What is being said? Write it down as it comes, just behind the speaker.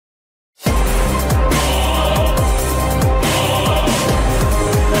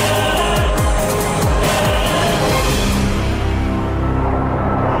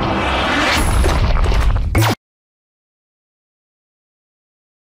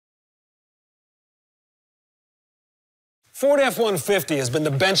Ford F-150 has been the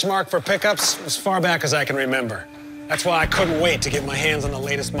benchmark for pickups as far back as I can remember. That's why I couldn't wait to get my hands on the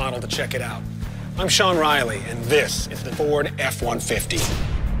latest model to check it out. I'm Sean Riley, and this is the Ford F-150.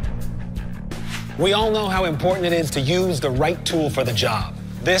 We all know how important it is to use the right tool for the job.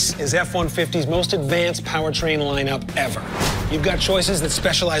 This is F-150's most advanced powertrain lineup ever. You've got choices that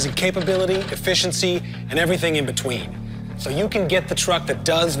specialize in capability, efficiency, and everything in between. So you can get the truck that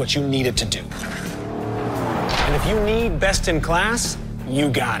does what you need it to do. And if you need best-in-class, you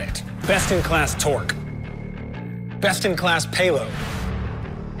got it. Best-in-class torque. Best-in-class payload.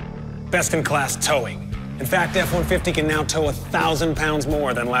 Best-in-class towing. In fact, F-150 can now tow 1,000 pounds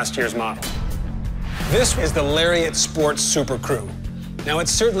more than last year's model. This is the Lariat Sport Super Crew. Now,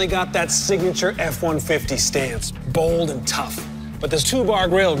 it's certainly got that signature F-150 stance, bold and tough. But this two-bar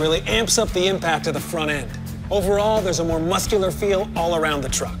grille really amps up the impact of the front end. Overall, there's a more muscular feel all around the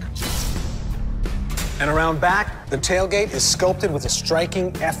truck. And around back, the tailgate is sculpted with a striking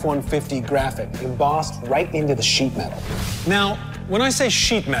F-150 graphic embossed right into the sheet metal. Now, when I say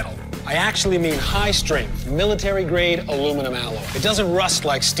sheet metal, I actually mean high-strength, military-grade aluminum alloy. It doesn't rust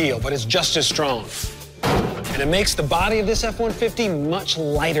like steel, but it's just as strong. And it makes the body of this F-150 much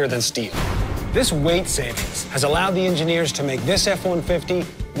lighter than steel. This weight savings has allowed the engineers to make this F-150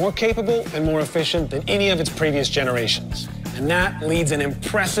 more capable and more efficient than any of its previous generations. And that leads an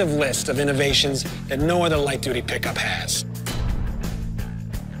impressive list of innovations that no other light-duty pickup has.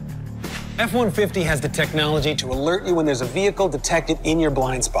 F-150 has the technology to alert you when there's a vehicle detected in your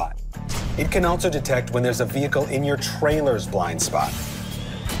blind spot. It can also detect when there's a vehicle in your trailer's blind spot.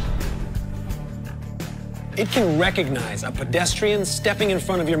 It can recognize a pedestrian stepping in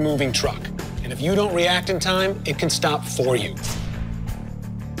front of your moving truck. And if you don't react in time, it can stop for you.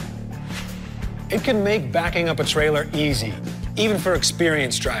 It can make backing up a trailer easy, even for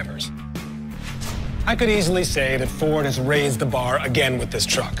experienced drivers. I could easily say that Ford has raised the bar again with this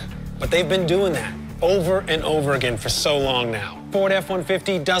truck, but they've been doing that over and over again for so long now. Ford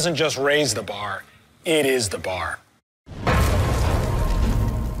F-150 doesn't just raise the bar, it is the bar.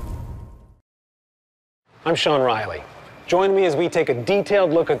 I'm Sean Riley. Join me as we take a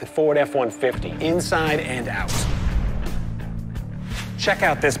detailed look at the Ford F-150, inside and out. Check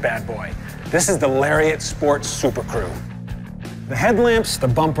out this bad boy. This is the Lariat Sport Super Crew. The headlamps, the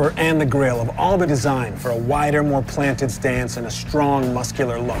bumper, and the grille have all been designed for a wider, more planted stance and a strong,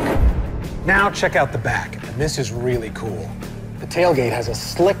 muscular look. Now check out the back, and this is really cool. The tailgate has a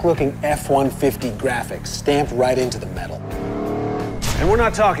slick-looking F-150 graphic stamped right into the metal. And we're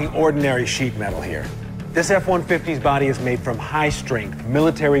not talking ordinary sheet metal here. This F-150's body is made from high-strength,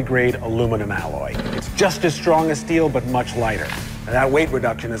 military-grade aluminum alloy. It's just as strong as steel, but much lighter. And that weight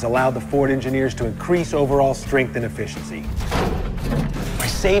reduction has allowed the Ford engineers to increase overall strength and efficiency. By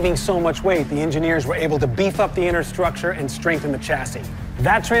saving so much weight, the engineers were able to beef up the inner structure and strengthen the chassis.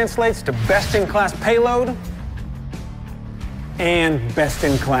 That translates to best-in-class payload and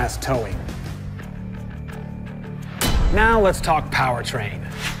best-in-class towing. Now let's talk powertrain.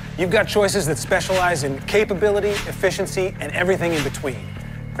 You've got choices that specialize in capability, efficiency, and everything in between.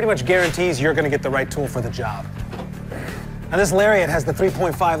 Pretty much guarantees you're going to get the right tool for the job. Now, this Lariat has the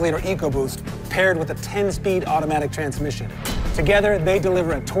 3.5-liter EcoBoost paired with a 10-speed automatic transmission. Together, they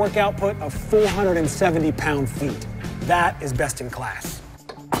deliver a torque output of 470 pound-feet. That is best in class.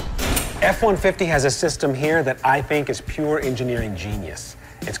 F-150 has a system here that I think is pure engineering genius.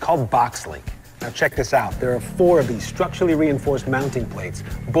 It's called BoxLink. Now check this out. There are 4 of these structurally reinforced mounting plates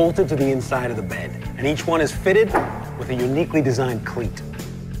bolted to the inside of the bed, and each one is fitted with a uniquely designed cleat.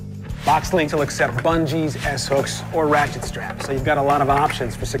 BoxLink will accept bungees, S-hooks, or ratchet straps, so you've got a lot of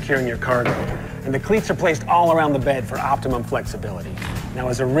options for securing your cargo. And the cleats are placed all around the bed for optimum flexibility. Now,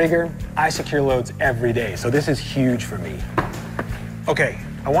 as a rigger, I secure loads every day, so this is huge for me. Okay,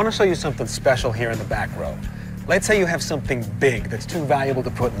 I want to show you something special here in the back row. Let's say you have something big that's too valuable to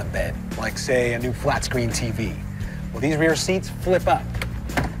put in the bed, like, say, a new flat-screen TV. Well, these rear seats flip up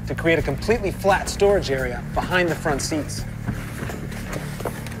to create a completely flat storage area behind the front seats.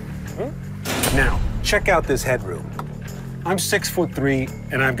 Now, check out this headroom. I'm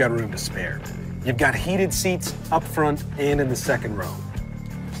 6'3", and I've got room to spare. You've got heated seats up front and in the second row,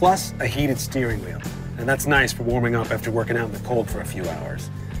 plus a heated steering wheel. And that's nice for warming up after working out in the cold for a few hours.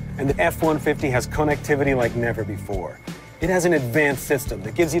 And the F-150 has connectivity like never before. It has an advanced system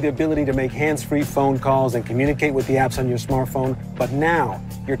that gives you the ability to make hands-free phone calls and communicate with the apps on your smartphone. But now,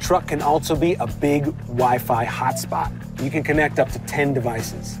 your truck can also be a big Wi-Fi hotspot. You can connect up to 10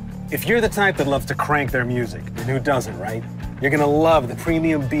 devices. If you're the type that loves to crank their music, and who doesn't, right? You're gonna love the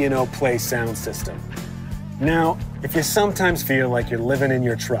premium B&O Play sound system. Now, if you sometimes feel like you're living in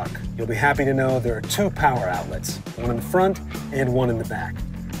your truck, you'll be happy to know there are 2 power outlets, one in the front and one in the back.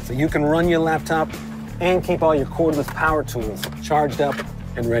 So you can run your laptop and keep all your cordless power tools charged up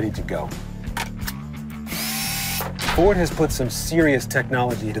and ready to go. Ford has put some serious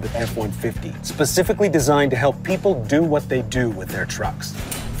technology into the F-150, specifically designed to help people do what they do with their trucks.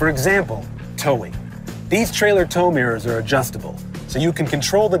 For example, towing. These trailer tow mirrors are adjustable, so you can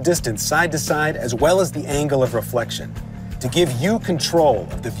control the distance side to side as well as the angle of reflection to give you control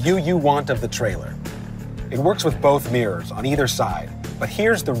of the view you want of the trailer. It works with both mirrors on either side, but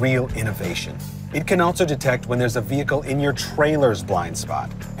here's the real innovation. It can also detect when there's a vehicle in your trailer's blind spot,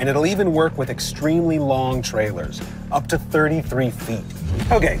 and it'll even work with extremely long trailers, up to 33 feet.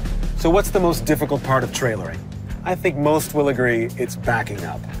 Okay, so what's the most difficult part of trailering? I think most will agree it's backing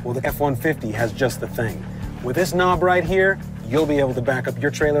up. Well, the F-150 has just the thing. With this knob right here, you'll be able to back up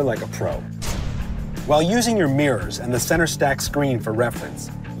your trailer like a pro. While using your mirrors and the center stack screen for reference,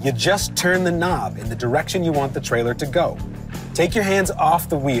 you just turn the knob in the direction you want the trailer to go. Take your hands off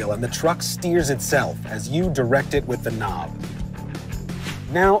the wheel and the truck steers itself as you direct it with the knob.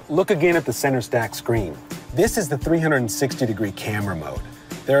 Now, look again at the center stack screen. This is the 360-degree camera mode.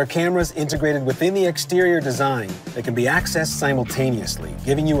 There are cameras integrated within the exterior design that can be accessed simultaneously,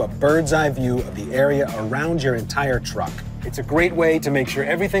 giving you a bird's-eye view of the area around your entire truck. It's a great way to make sure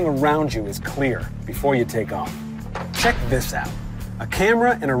everything around you is clear before you take off. Check this out. A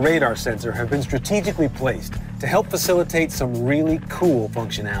camera and a radar sensor have been strategically placed to help facilitate some really cool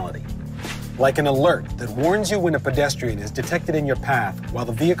functionality. Like an alert that warns you when a pedestrian is detected in your path while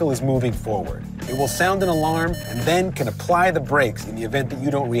the vehicle is moving forward. It will sound an alarm and then can apply the brakes in the event that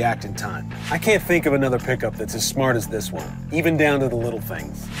you don't react in time. I can't think of another pickup that's as smart as this one, even down to the little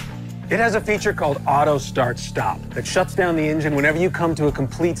things. It has a feature called Auto Start Stop that shuts down the engine whenever you come to a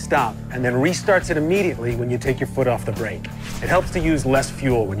complete stop and then restarts it immediately when you take your foot off the brake. It helps to use less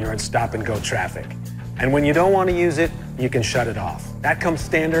fuel when you're in stop-and-go traffic. And when you don't want to use it, you can shut it off. That comes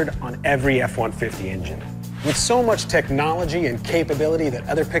standard on every F-150 engine. With so much technology and capability that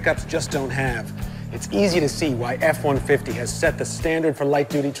other pickups just don't have, it's easy to see why F-150 has set the standard for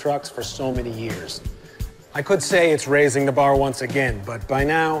light-duty trucks for so many years. I could say it's raising the bar once again, but by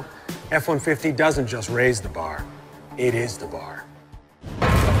now, F-150 doesn't just raise the bar, it is the bar.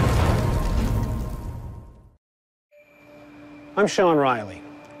 I'm Sean Riley,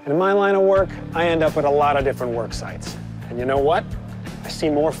 and in my line of work, I end up at a lot of different work sites. And you know what? I see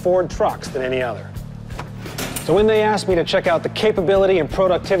more Ford trucks than any other. So when they asked me to check out the capability and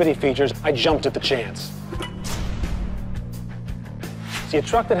productivity features, I jumped at the chance. See, a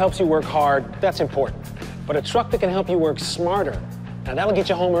truck that helps you work hard, that's important. But a truck that can help you work smarter, now that'll get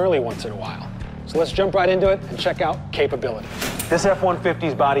you home early once in a while. So let's jump right into it and check out capability. This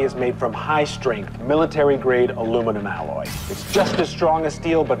F-150's body is made from high-strength, military-grade aluminum alloy. It's just as strong as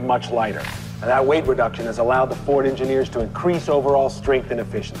steel, but much lighter. Now, that weight reduction has allowed the Ford engineers to increase overall strength and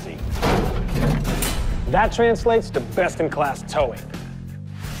efficiency. That translates to best-in-class towing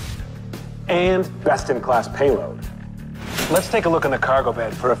and best-in-class payload. Let's take a look in the cargo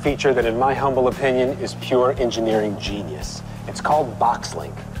bed for a feature that, in my humble opinion, is pure engineering genius. It's called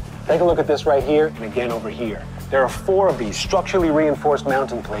BoxLink. Take a look at this right here and again over here. There are 4 of these structurally reinforced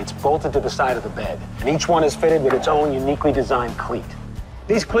mounting plates bolted to the side of the bed, and each one is fitted with its own uniquely designed cleat.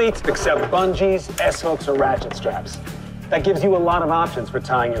 These cleats accept bungees, S-hooks, or ratchet straps. That gives you a lot of options for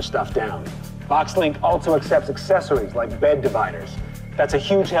tying your stuff down. BoxLink also accepts accessories like bed dividers. That's a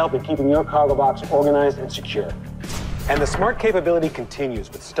huge help in keeping your cargo box organized and secure. And the smart capability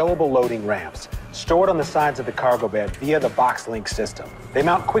continues with stowable loading ramps, stored on the sides of the cargo bed via the BoxLink system. They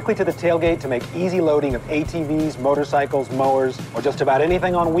mount quickly to the tailgate to make easy loading of ATVs, motorcycles, mowers, or just about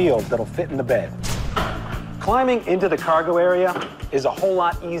anything on wheels that'll fit in the bed. Climbing into the cargo area is a whole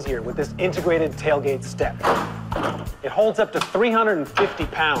lot easier with this integrated tailgate step. It holds up to 350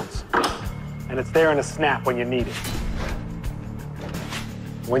 pounds, and it's there in a snap when you need it.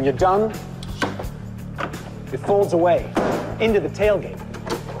 When you're done, it folds away into the tailgate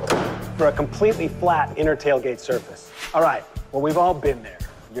for a completely flat inner tailgate surface. All right, well, we've all been there.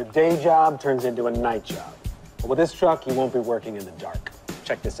 Your day job turns into a night job. But with this truck, you won't be working in the dark.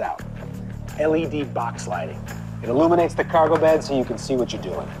 Check this out. LED box lighting. It illuminates the cargo bed so you can see what you're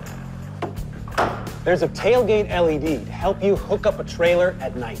doing. There's a tailgate LED to help you hook up a trailer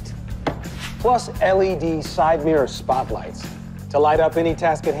at night. Plus LED side mirror spotlights to light up any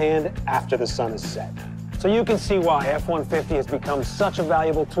task at hand after the sun is set. So you can see why F-150 has become such a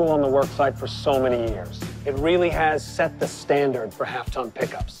valuable tool on the worksite for so many years. It really has set the standard for half-ton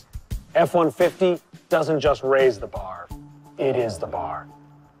pickups. F-150 doesn't just raise the bar, it is the bar.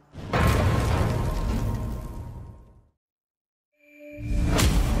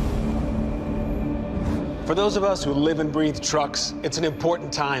 For those of us who live and breathe trucks, it's an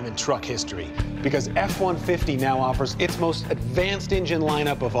important time in truck history because F-150 now offers its most advanced engine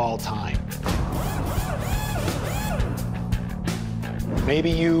lineup of all time. Maybe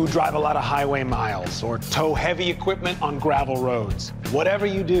you drive a lot of highway miles or tow heavy equipment on gravel roads. Whatever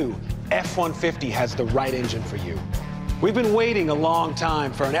you do, F-150 has the right engine for you. We've been waiting a long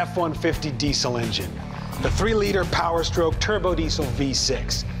time for an F-150 diesel engine, the 3-liter Power-Stroke turbo diesel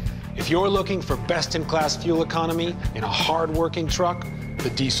V6. If you're looking for best-in-class fuel economy in a hard-working truck, the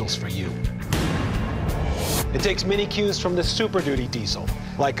diesel's for you. It takes many cues from the Super Duty diesel,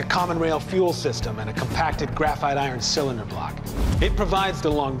 like a common rail fuel system and a compacted graphite iron cylinder block. It provides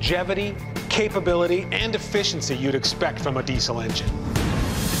the longevity, capability, and efficiency you'd expect from a diesel engine.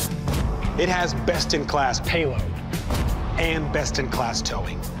 It has best-in-class payload and best-in-class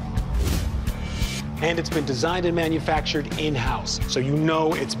towing. And it's been designed and manufactured in-house, so you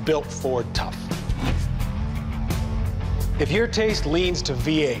know it's built Ford tough. If your taste leans to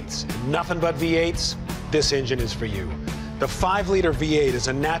V8s, nothing but V8s, this engine is for you. The 5-liter V8 is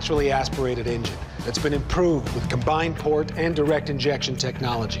a naturally aspirated engine that's been improved with combined port and direct injection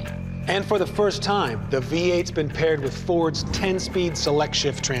technology. And for the first time, the V8's been paired with Ford's 10-speed select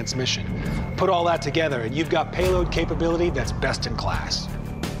shift transmission. Put all that together and you've got payload capability that's best in class.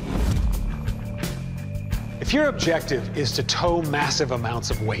 If your objective is to tow massive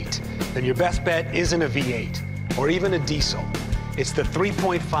amounts of weight, then your best bet isn't a V8 or even a diesel. It's the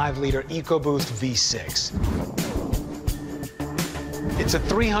 3.5-liter EcoBoost V6. It's a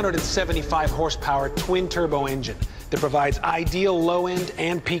 375-horsepower twin-turbo engine that provides ideal low-end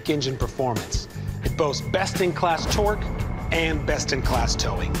and peak engine performance. It boasts best-in-class torque and best-in-class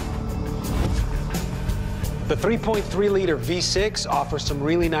towing. The 3.3-liter V6 offers some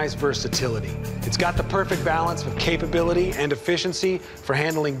really nice versatility. It's got the perfect balance of capability and efficiency for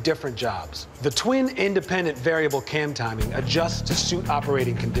handling different jobs. The twin independent variable cam timing adjusts to suit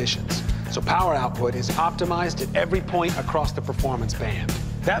operating conditions, so power output is optimized at every point across the performance band.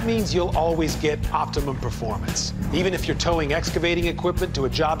 That means you'll always get optimum performance, even if you're towing excavating equipment to a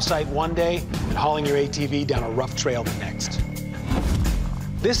job site one day and hauling your ATV down a rough trail the next.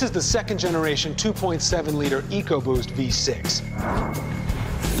 This is the second-generation 2.7-liter EcoBoost V6.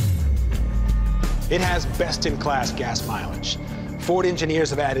 It has best-in-class gas mileage. Ford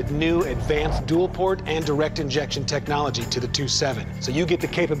engineers have added new advanced dual-port and direct injection technology to the 2.7, so you get the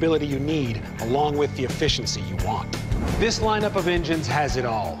capability you need along with the efficiency you want. This lineup of engines has it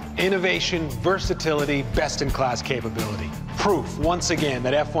all. Innovation, versatility, best-in-class capability. Proof, once again,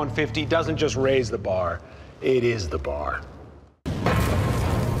 that F-150 doesn't just raise the bar, it is the bar.